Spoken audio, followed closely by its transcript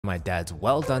My dad's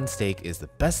well-done steak is the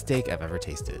best steak I've ever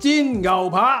tasted. 煎牛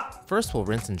扒 First, we'll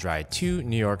rinse and dry 2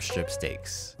 New York strip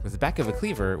steaks. With the back of a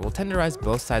cleaver, we'll tenderize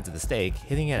both sides of the steak,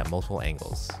 hitting it at multiple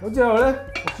angles. 咁之後呢，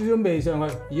我煮咗味上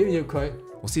去，醃佢，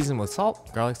 We'll season with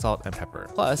salt, garlic salt, and pepper,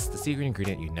 plus the secret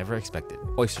ingredient you never expected,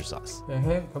 oyster sauce. 輕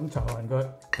輕咁搽勻佢。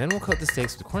 Then we'll coat the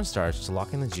steaks with cornstarch to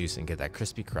lock in the juice and get that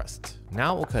crispy crust.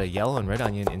 Now we'll cut a yellow and red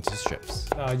onion into strips.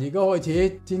 嗱，而家開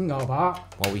始煎牛扒。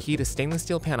 While we heat a stainless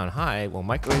steel pan on high, we'll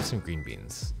microwave some green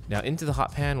beans. Now into the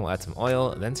hot pan, we'll add some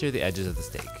oil, then sear the edges of the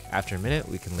steak. After a minute,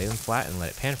 we can lay them flat and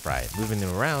let it pan fry, moving them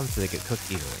around so they get cooked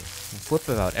evenly. We'll flip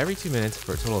about every 2 minutes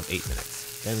for a total of 8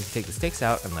 minutes. Then we can take the steaks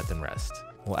out and let them rest.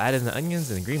 We'll add in the onions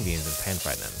and the green beans and pan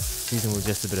fry them. Season with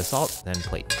just a bit of salt, then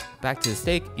plate. Back to the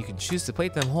steak, you can choose to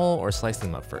plate them whole or slice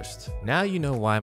them up first. Now you know why